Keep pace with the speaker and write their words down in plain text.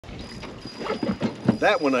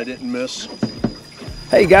That one I didn't miss.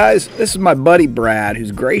 Hey guys, this is my buddy Brad,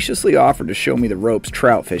 who's graciously offered to show me the ropes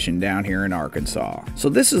trout fishing down here in Arkansas. So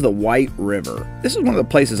this is the White River. This is one of the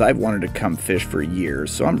places I've wanted to come fish for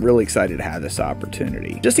years, so I'm really excited to have this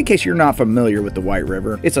opportunity. Just in case you're not familiar with the White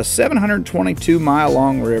River, it's a 722-mile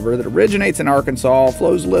long river that originates in Arkansas,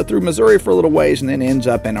 flows through Missouri for a little ways, and then ends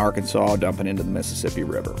up in Arkansas, dumping into the Mississippi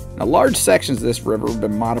River. Now, large sections of this river have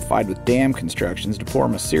been modified with dam constructions to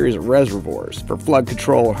form a series of reservoirs for flood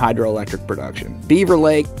control and hydroelectric production. Beaver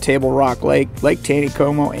Lake, Table Rock Lake, Lake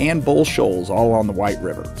Taneycomo, and Bull Shoals all on the White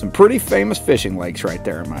River. Some pretty famous fishing lakes right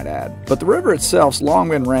there, I might add. But the river itself's long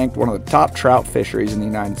been ranked one of the top trout fisheries in the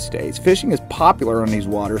United States. Fishing is popular on these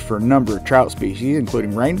waters for a number of trout species,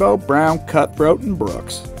 including rainbow, brown, cutthroat, and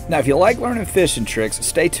brooks. Now, if you like learning fishing tricks,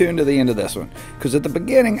 stay tuned to the end of this one, because at the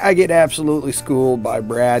beginning, I get absolutely schooled by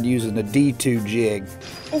Brad using the D2 jig.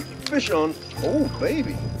 Oh, fish on. Oh,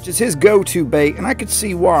 baby. Which is his go-to bait, and I could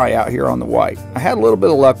see why out here on the White. I had a little bit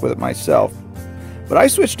of luck with it myself, but I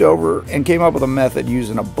switched over and came up with a method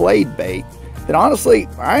using a blade bait that honestly,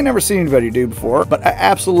 I never seen anybody do before, but I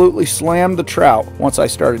absolutely slammed the trout once I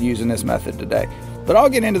started using this method today. But I'll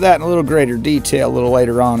get into that in a little greater detail a little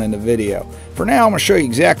later on in the video. For now, I'm going to show you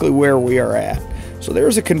exactly where we are at. So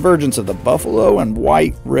there's a convergence of the Buffalo and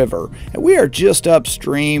White River, and we are just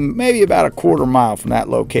upstream, maybe about a quarter mile from that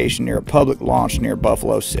location near a public launch near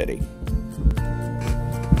Buffalo City.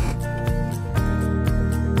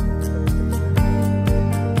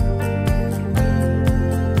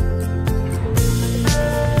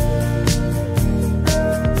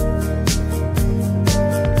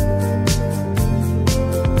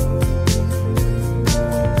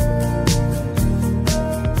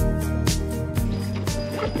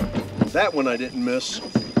 That one I didn't miss.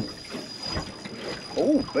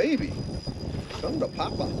 Oh, baby. Come to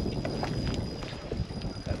Papa.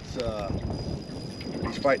 That's,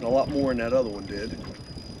 he's fighting a lot more than that other one did.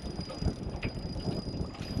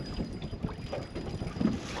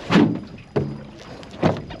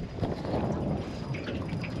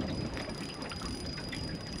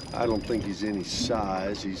 I don't think he's any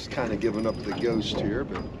size. He's kind of giving up the ghost here,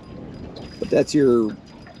 but that's your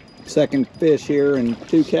second fish here in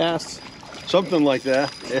 2 casts? Something like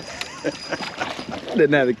that.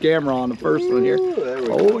 Didn't have the camera on the first one here.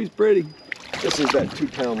 Oh, he's pretty. This is that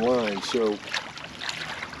 2-pound line, so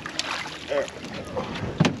there.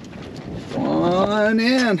 One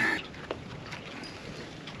in.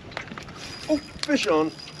 Oh, fish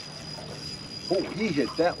on. Oh, he hit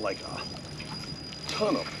that like a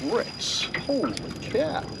ton of bricks. Holy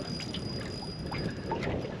cow.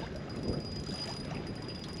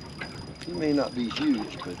 He may not be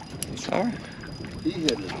huge, but Sorry. He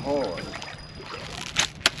hit it hard.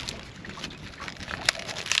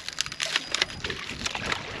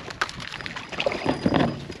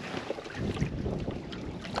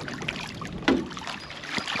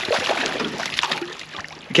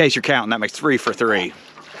 In case you're counting, that makes 3 for 3.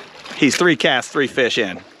 He's 3 casts, 3 fish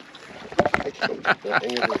in.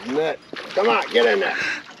 Come on, get in there.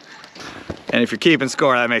 And if you're keeping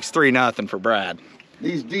score, that makes 3-0 for Brad.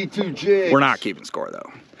 These D2 jigs. We're not keeping score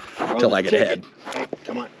though, until I get ahead. Hey,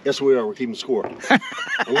 come on. Yes, we are. We're keeping score.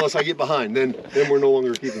 Unless I get behind, then we're no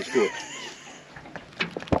longer keeping score.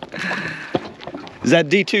 Is that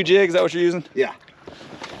D2 jig? Is that what you're using? Yeah.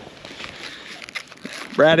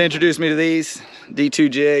 Brad introduced me to these D2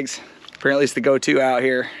 jigs. Apparently it's the go-to out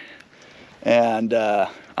here. And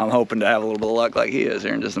I'm hoping to have a little bit of luck like he is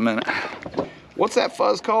here in just a minute. What's that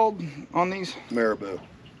fuzz called on these? Marabou.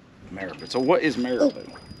 Marabou. So what is marabou?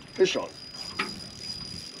 Oh, fish on.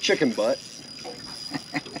 Chicken butt.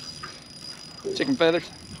 Chicken feathers?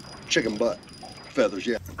 Chicken butt. Feathers,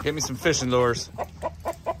 yeah. Get me some fishing lures.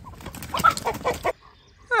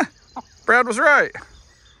 Huh, Brad was right.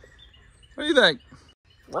 What do you think?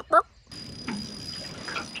 All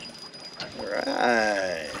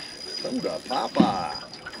right. Come to Papa.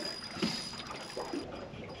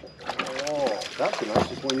 Oh, that's the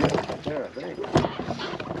nicest one yet. Right there, I think.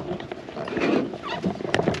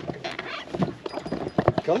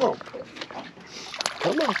 Come on.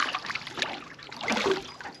 Come on.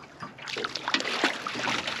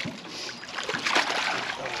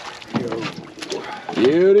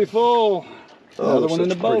 Beautiful. Another one in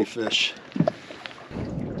the boat. Pretty fish.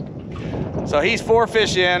 So he's 4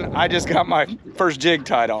 fish in. I just got my first jig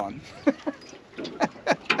tied on.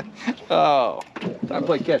 Oh, time to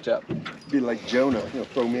play catch up. Be like Jonah, he'll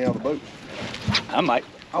throw me out of the boat. I might.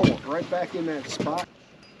 I went right back in that spot.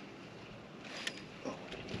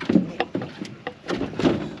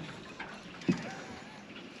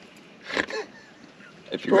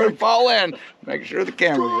 If you're gonna fall in, make sure the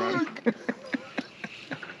camera's running.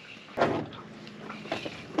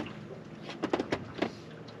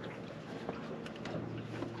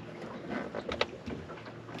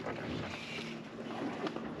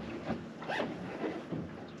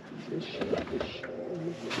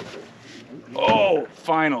 Oh,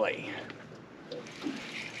 finally.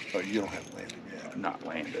 Oh, you don't have landed yet. Not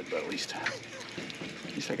landed, but at least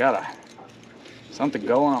I got something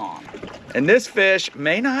going on. And this fish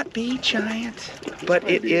may not be giant, but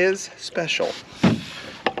it is special.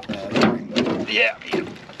 Yeah.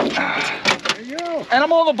 There you go. And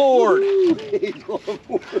I'm on the board. He's on the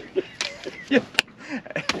board. Yeah.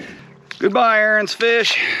 Goodbye, Aaron's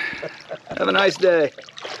fish. Have a nice day.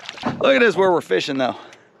 Look at this where we're fishing though.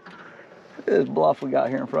 Look at this bluff we got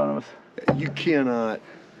here in front of us. You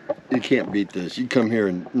can't beat this. You come here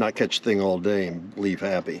and not catch a thing all day and leave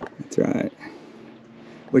happy. That's right.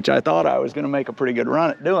 Which I thought I was gonna make a pretty good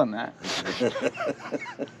run at doing that.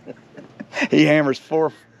 He hammers 4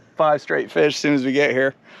 or 5 straight fish as soon as we get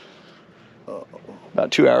here.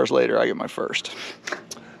 About 2 hours later, I get my first.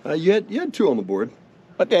 You had 2 on the board.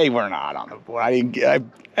 But they were not on the board.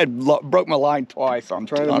 I broke my line twice on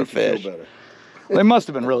a fish. Feel better. They must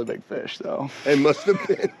have been really big fish, though. It must have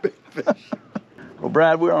been big fish. Well,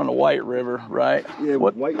 Brad, we're on the White River, right? Yeah,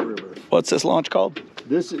 White River. What's this launch called?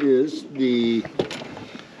 This is the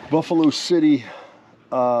Buffalo City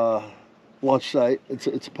launch site.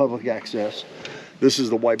 It's public access. This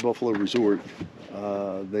is the White Buffalo Resort.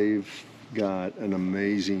 They've got an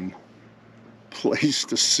amazing place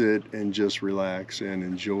to sit and just relax and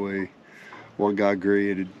enjoy what God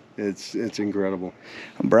created. It's incredible.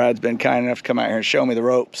 Brad's been kind enough to come out here and show me the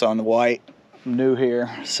ropes on the White. I'm new here,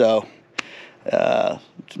 so some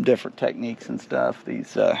different techniques and stuff.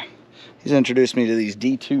 He's introduced me to these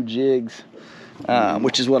D2 jigs,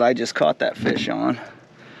 which is what I just caught that fish on.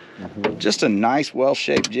 Just a nice,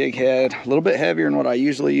 well-shaped jig head. A little bit heavier than what I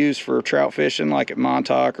usually use for trout fishing, like at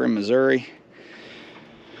Montauk or in Missouri.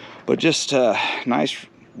 But just nice,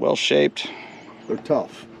 well-shaped. They're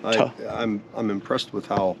tough. I'm impressed with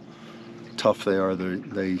how tough they are.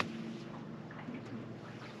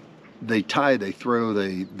 They tie, they throw,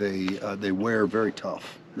 they wear very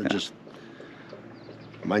tough. They're just,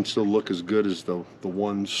 mine still look as good as the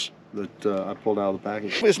ones that I pulled out of the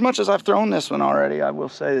package. As much as I've thrown this one already, I will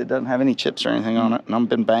say that it doesn't have any chips or anything on it, and I've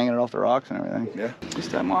been banging it off the rocks and everything. Yeah. At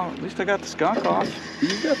least I got the skunk off. You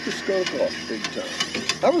got the skunk off big time.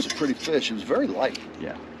 That was a pretty fish. It was very light.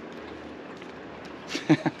 Yeah.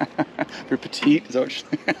 Very petite, is that what you're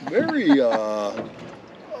saying? Very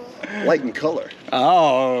light in color.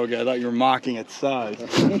 Oh, okay. I thought you were mocking its size.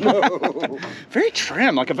 No. Very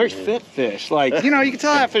trim, like a very fit fish. Like, you know, you can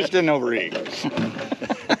tell that fish didn't overeat.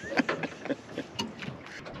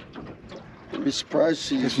 I'd be surprised to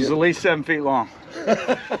see This was at least 7 feet long.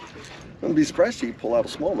 I'd be surprised to see you pull out a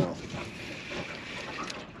smallmouth.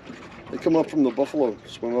 They come up from the Buffalo,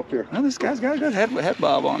 swim up here. Well, this guy's got a good head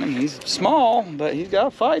bob on him. He's small, but he's got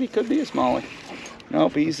a fight. He could be a smallie.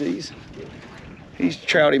 Nope, he's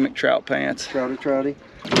Trouty McTrout pants. Trouty.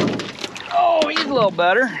 Oh, he's a little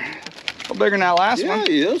better. A little bigger than that last one. Yeah,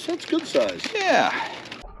 he is. That's good size. Yeah.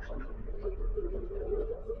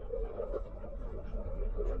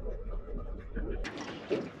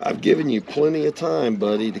 I've given you plenty of time,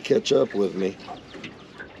 buddy, to catch up with me.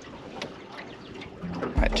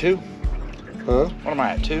 I had 2. Huh? What am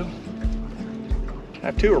I at, 2? I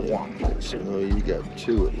have 2 or 1? So, no, you got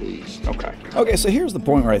 2 at least. Okay. Okay, so here's the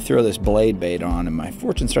point where I throw this blade bait on and my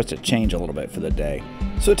fortune starts to change a little bit for the day.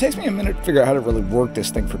 So it takes me a minute to figure out how to really work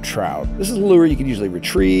this thing for trout. This is a lure you can usually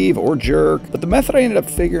retrieve or jerk, but the method I ended up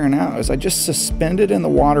figuring out is I just suspend it in the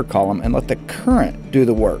water column and let the current do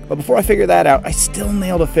the work. But before I figured that out, I still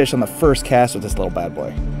nailed a fish on the first cast with this little bad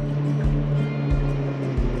boy.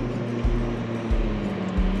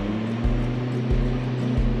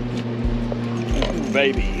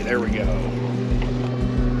 Baby, there we go.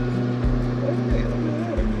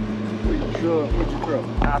 What'd you throw?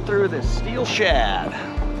 I threw this steel shad.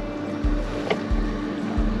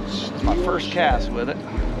 It's my first cast with it.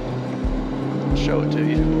 I'll show it to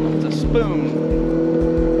you. It's a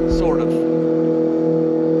spoon, sort of.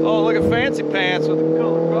 Oh, look at Fancy Pants with a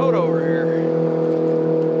colored boat over here.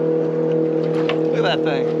 Look at that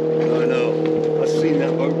thing. I know. I've seen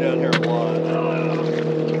that boat down here a lot.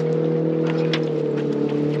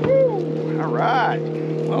 All right.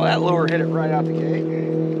 Well, that lure hit it right out the gate.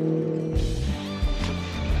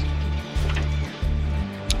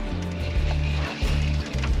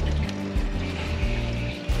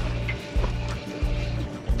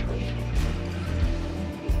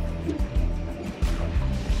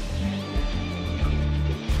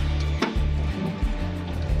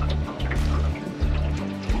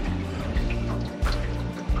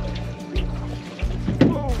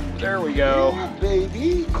 There we go. Yeah,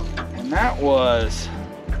 baby. And that was,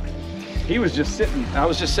 he was just sitting, I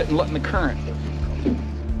was just sitting letting the current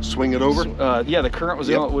swing it over? Yeah, the current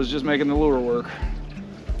was just making the lure work.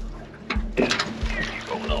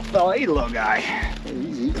 Oh, little fella, he's a little guy.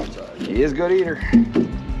 He's eating inside. He is a good eater.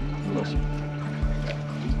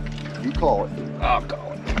 You call it. I'll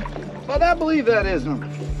call it. But I believe that is number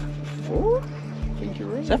 4. I think you're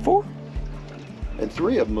right. Is that 4? And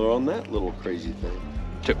 3 of them are on that little crazy thing.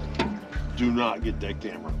 2. Do not get that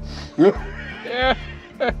camera. Yeah.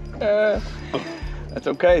 That's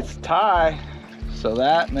okay, it's a tie. So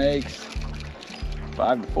that makes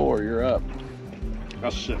 5-4, you're up.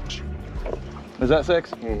 That's 6. Is that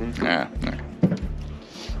 6? Mm-hmm. Yeah.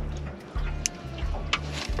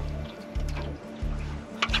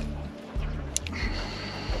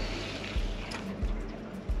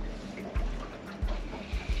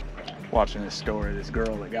 Watching this story, this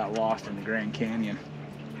girl that got lost in the Grand Canyon.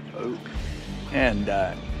 Oh. And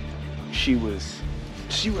she was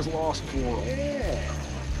lost for,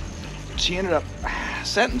 she ended up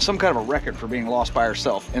setting some kind of a record for being lost by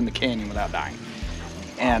herself in the canyon without dying.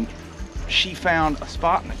 And she found a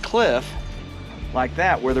spot in the cliff like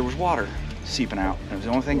that where there was water seeping out. It was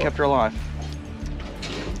the only thing that kept her alive.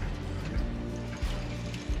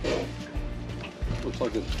 Looks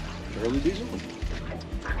like a fairly decent one.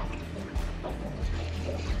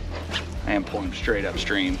 I am pulling straight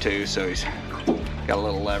upstream too, so he's got a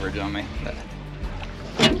little leverage on me. But...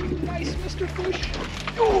 Nice, Mr. Fish.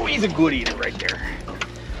 Oh, he's a good eater right there.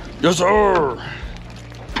 Yes, sir.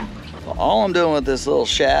 Well, all I'm doing with this little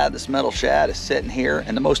shad, this metal shad, is sitting here,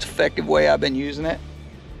 and the most effective way I've been using it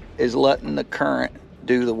is letting the current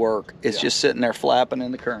do the work. It's just sitting there flapping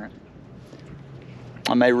in the current.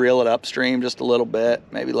 I may reel it upstream just a little bit,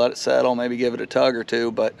 maybe let it settle, maybe give it a tug or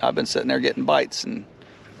two, but I've been sitting there getting bites, and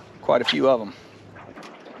quite a few of them.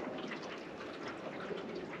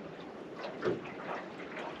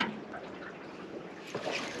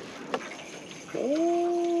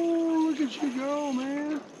 Oh, look at you go,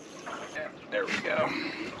 man. Yeah, there we go.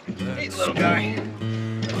 Hey, little guy.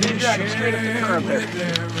 Drag him straight up the current there.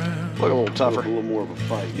 Look a little tougher. A little more of a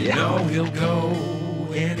fight. You know he'll go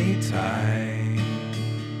anytime.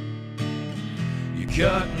 You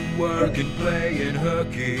cutting, working, playing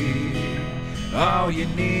hooky. All you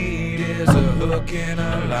need is a hook and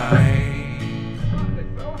a line.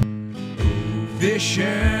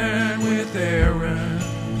 Fishing with Aaron.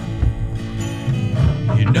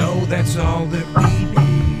 You know that's all that we need.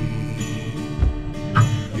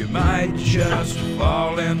 You might just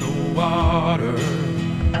fall in the water,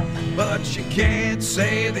 but you can't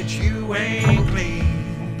say that you ain't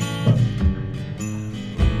clean.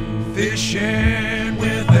 Fishing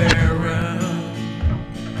with Aaron.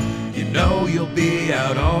 You know you'll be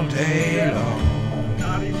out all day long.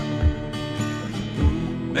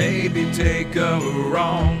 Maybe take a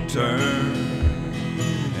wrong turn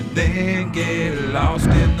and then get lost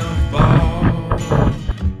in the fog.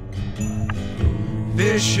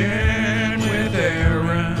 Fishing with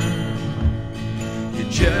Aaron. You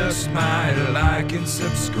just might like and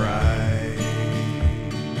subscribe.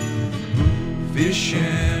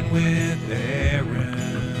 Fishing with Aaron.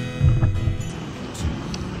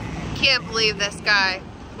 Can't believe this guy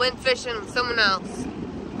went fishing with someone else.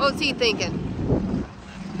 What was he thinking?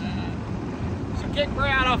 She kicked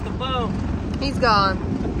Brad off the boat. He's gone.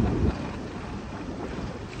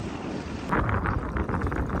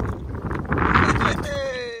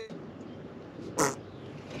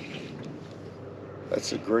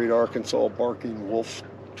 That's a great Arkansas barking wolf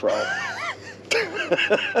trout.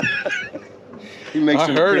 He makes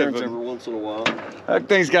an appearance every once in a while. That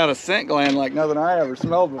thing's got a scent gland like nothing I ever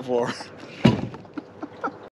smelled before.